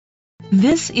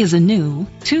This is a new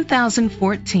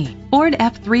 2014 Ford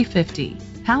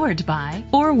F-350, powered by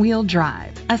four-wheel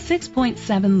drive, a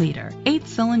 6.7-liter,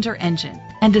 8-cylinder engine,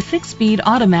 and a 6-speed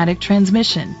automatic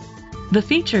transmission. The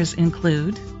features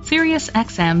include Sirius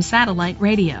XM satellite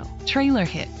radio, trailer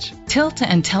hitch, tilt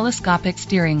and telescopic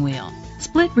steering wheel,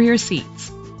 split rear seats,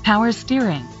 power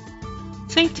steering.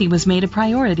 Safety was made a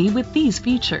priority with these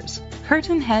features: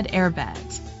 curtain head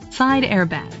airbags, side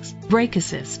airbags, brake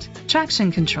assist,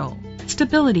 traction control,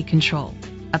 stability control,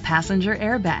 a passenger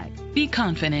airbag. Be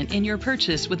confident in your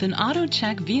purchase with an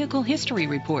AutoCheck Vehicle History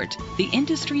Report, the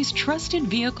industry's trusted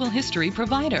vehicle history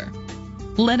provider.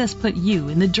 Let us put you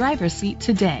in the driver's seat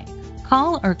today.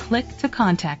 Call or click to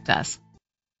contact us.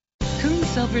 Koons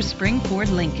Silver Spring Ford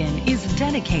Lincoln is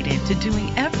dedicated to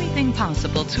doing everything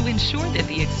possible to ensure that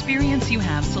the experience you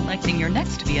have selecting your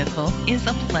next vehicle is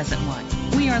a pleasant one.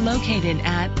 We are located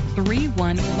at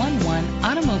 3111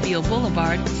 Automobile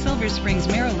Boulevard, Silver Springs,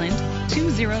 Maryland,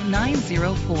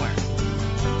 20904.